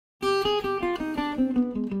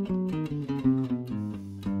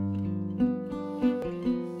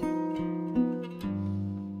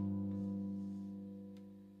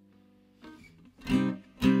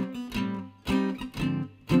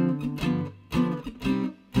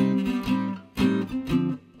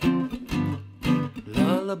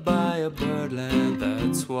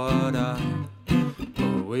what I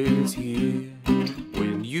always hear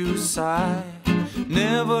when you sigh.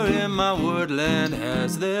 Never in my woodland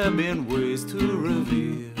has there been ways to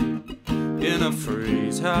reveal in a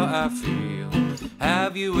phrase how I feel.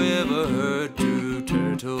 Have you ever heard two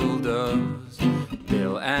turtle doves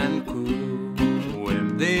bill and coo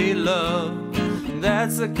when they love?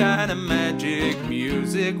 That's the kind of magic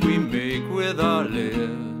music we make with our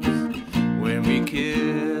lips when we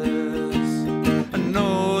kiss. I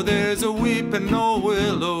know there's a weeping old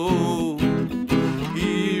willow,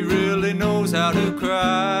 he really knows how to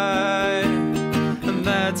cry, and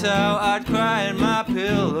that's how I'd cry in my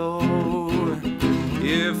pillow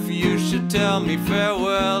if you should tell me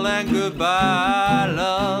farewell and goodbye.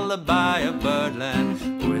 Lullaby of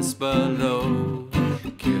birdland, whisper low,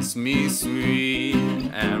 kiss me sweet,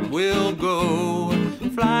 and we'll go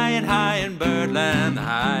flying high in birdland,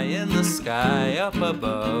 high in the sky up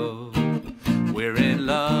above. We're in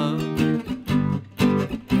love.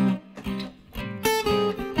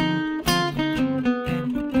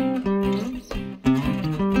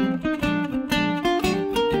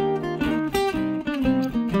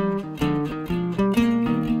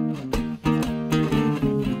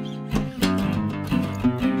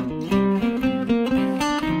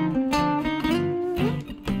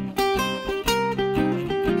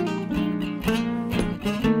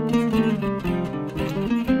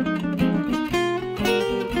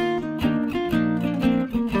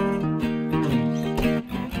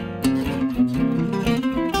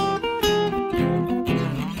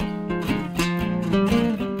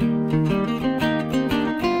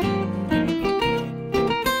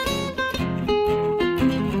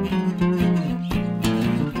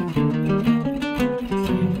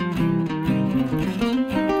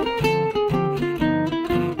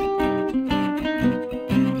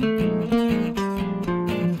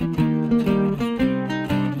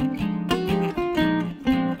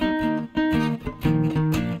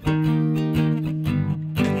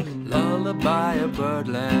 Lullaby of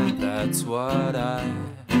birdland, that's what I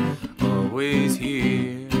always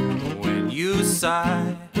hear when you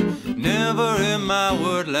sigh. Never in my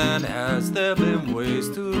woodland has there been ways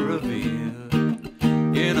to reveal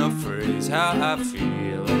in a phrase how I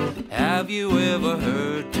feel. Have you ever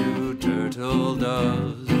heard two turtle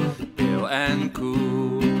doves bill and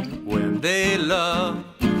coo when they love?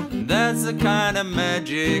 That's the kind of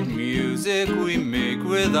magic music we make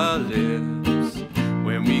with our lips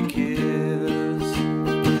when we kiss.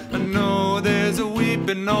 I know there's a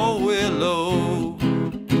weeping old willow,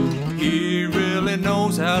 he really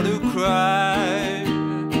knows how to cry,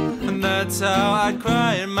 and that's how I'd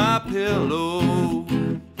cry in my pillow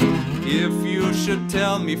if you should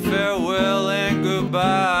tell me farewell and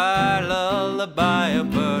goodbye. Lullaby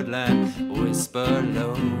of birdland, whisper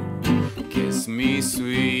low, kiss me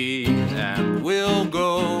sweet, and we'll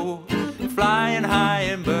go flying high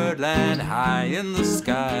in birdland, high in the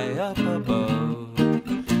sky up above.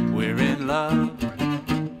 We're in love.